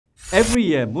Every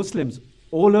year, Muslims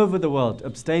all over the world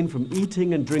abstain from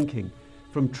eating and drinking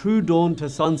from true dawn to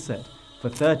sunset for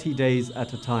 30 days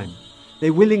at a time.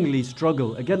 They willingly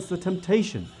struggle against the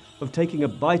temptation of taking a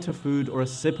bite of food or a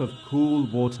sip of cool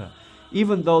water,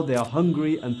 even though they are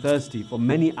hungry and thirsty for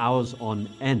many hours on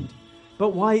end. But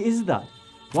why is that?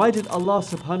 Why did Allah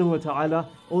subhanahu wa ta'ala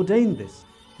ordain this?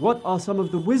 What are some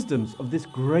of the wisdoms of this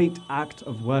great act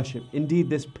of worship, indeed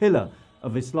this pillar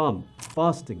of Islam,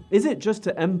 fasting? Is it just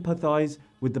to empathize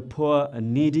with the poor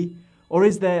and needy, or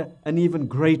is there an even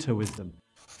greater wisdom?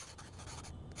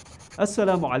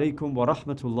 Assalamu alaikum wa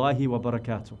rahmatullahi wa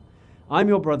barakatuh. I'm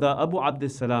your brother Abu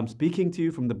Abdissalam, speaking to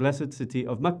you from the blessed city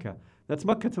of Mecca. That's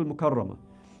Makkah al-Mukarramah.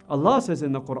 Allah says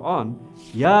in the Quran,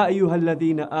 Ya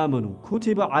ayyuhalladhina amanu,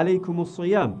 kutiba alaykumus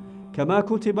siyam, kama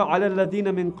kutiba ala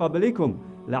alladhina min qablikum,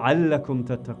 la'allakum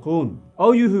tattaqoon.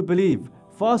 O you who believe,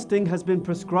 fasting has been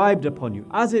prescribed upon you,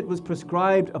 as it was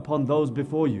prescribed upon those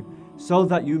before you, so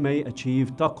that you may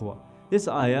achieve taqwa. This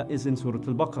ayah is in Surah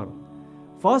Al-Baqarah.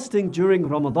 Fasting during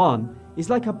Ramadan is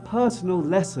like a personal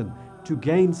lesson to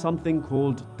gain something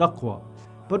called taqwa.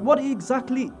 But what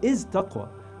exactly is taqwa?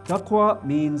 Taqwa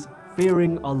means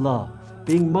fearing Allah,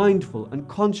 being mindful and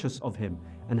conscious of Him,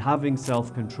 and having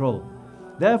self-control.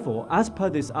 Therefore, as per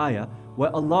this ayah,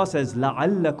 where Allah says,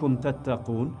 لَعَلَّكُمْ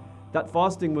تَتَّقُونَ, that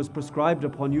fasting was prescribed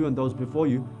upon you and those before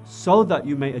you, so that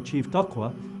you may achieve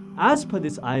taqwa, as per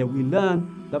this ayah, we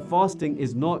learn that fasting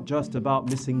is not just about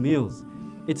missing meals.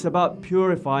 It's about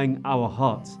purifying our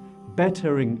hearts,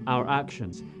 bettering our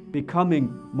actions,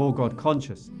 becoming more God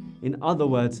conscious. In other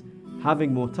words,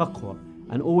 having more taqwa,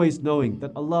 and always knowing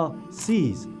that Allah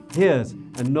sees, hears,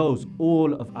 and knows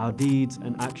all of our deeds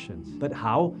and actions. But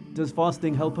how does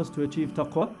fasting help us to achieve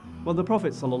taqwa? Well, the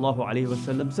Prophet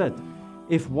ﷺ said,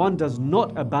 if one does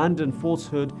not abandon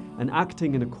falsehood and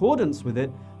acting in accordance with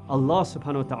it, Allah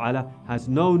subhanahu wa ta'ala has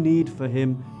no need for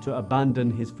him to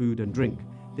abandon his food and drink.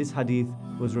 This hadith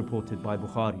was reported by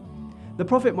Bukhari. The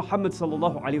Prophet Muhammad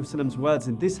ﷺ's words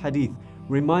in this hadith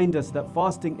remind us that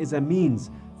fasting is a means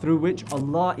through which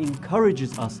Allah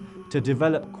encourages us to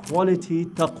develop quality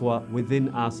taqwa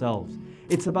within ourselves.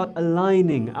 It's about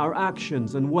aligning our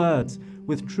actions and words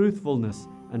with truthfulness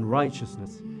and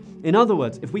righteousness. In other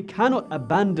words, if we cannot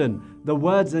abandon the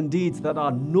words and deeds that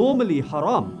are normally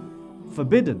haram,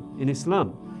 forbidden in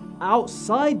Islam,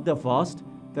 outside the fast,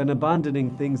 then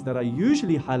abandoning things that are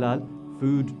usually halal,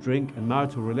 food, drink, and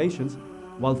marital relations,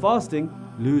 while fasting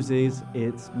loses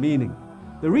its meaning.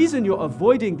 The reason you're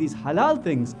avoiding these halal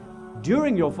things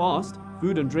during your fast,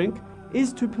 food and drink,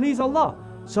 is to please Allah.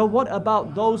 So what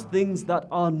about those things that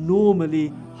are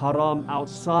normally haram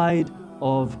outside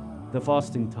of the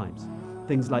fasting times?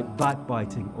 Things like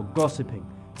backbiting or gossiping,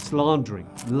 slandering,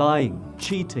 lying,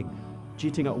 cheating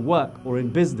at work or in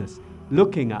business,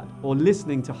 looking at or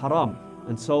listening to haram,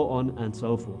 and so on and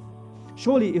so forth.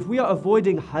 Surely if we are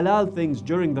avoiding halal things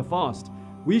during the fast,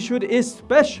 we should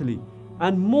especially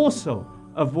and more so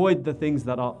avoid the things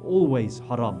that are always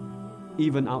haram,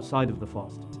 even outside of the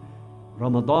fast.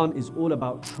 Ramadan is all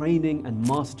about training and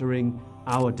mastering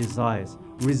our desires,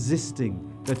 resisting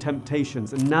the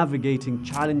temptations and navigating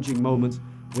challenging moments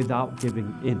without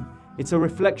giving in. It's a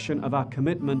reflection of our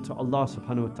commitment to Allah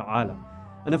subhanahu wa ta'ala.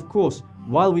 And of course,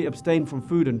 while we abstain from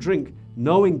food and drink,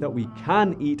 knowing that we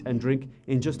can eat and drink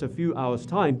in just a few hours'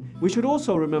 time, we should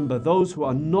also remember those who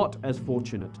are not as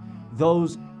fortunate,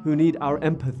 those who need our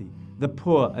empathy, the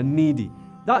poor and needy.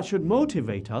 That should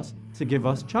motivate us to give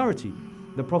us charity.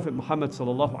 The Prophet Muhammad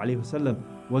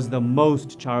ﷺ was the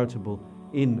most charitable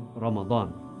in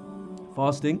Ramadan.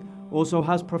 Fasting also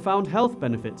has profound health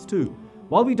benefits too.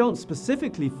 While we don't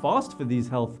specifically fast for these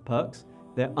health perks,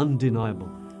 they're undeniable.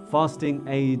 Fasting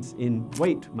aids in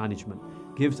weight management,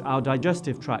 gives our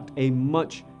digestive tract a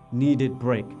much needed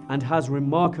break, and has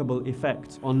remarkable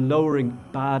effects on lowering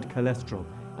bad cholesterol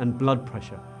and blood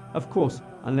pressure. Of course,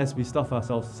 unless we stuff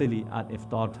ourselves silly at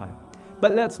iftar time.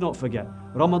 But let's not forget,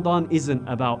 Ramadan isn't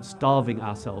about starving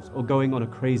ourselves or going on a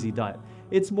crazy diet.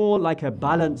 It's more like a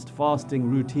balanced fasting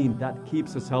routine that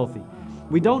keeps us healthy.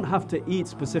 We don't have to eat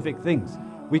specific things.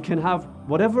 We can have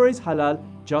whatever is halal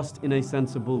just in a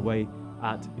sensible way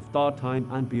at iftar time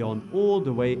and beyond, all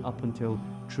the way up until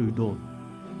true dawn.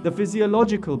 The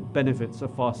physiological benefits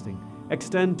of fasting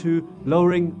extend to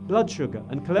lowering blood sugar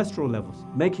and cholesterol levels,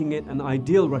 making it an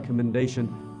ideal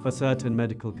recommendation for certain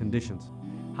medical conditions.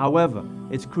 However,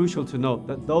 it's crucial to note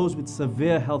that those with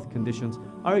severe health conditions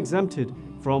are exempted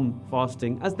from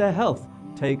fasting as their health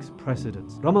takes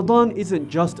precedence. Ramadan isn't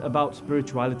just about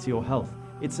spirituality or health,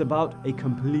 it's about a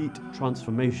complete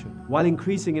transformation. While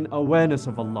increasing in awareness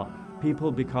of Allah,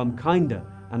 people become kinder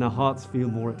and our hearts feel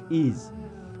more at ease.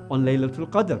 on Laylatul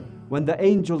Qadr, when the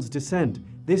angels descend.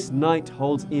 This night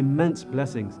holds immense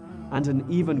blessings and an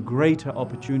even greater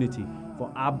opportunity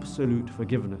for absolute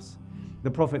forgiveness.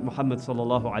 The Prophet Muhammad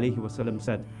ﷺ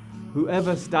said,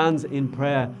 whoever stands in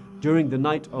prayer during the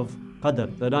night of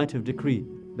Qadr, the night of decree,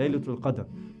 Laylatul Qadr,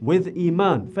 with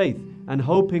Iman, faith, and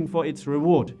hoping for its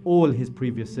reward, all his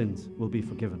previous sins will be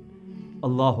forgiven.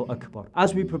 Allahu Akbar.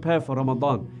 As we prepare for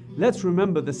Ramadan, let's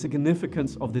remember the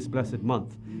significance of this blessed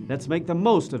month. Let's make the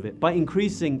most of it by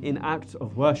increasing in acts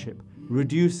of worship,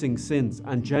 reducing sins,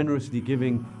 and generously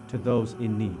giving to those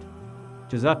in need.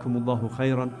 Jazakumullahu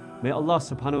khairan. May Allah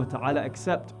subhanahu wa ta'ala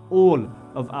accept all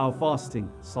of our fasting,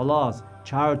 salahs,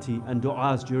 charity and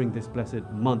du'as during this blessed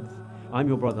month. I'm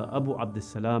your brother Abu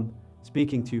Abdissalam,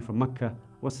 speaking to you from Mecca.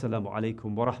 Wassalamu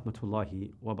alaikum wa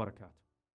rahmatullahi wa barakatuh.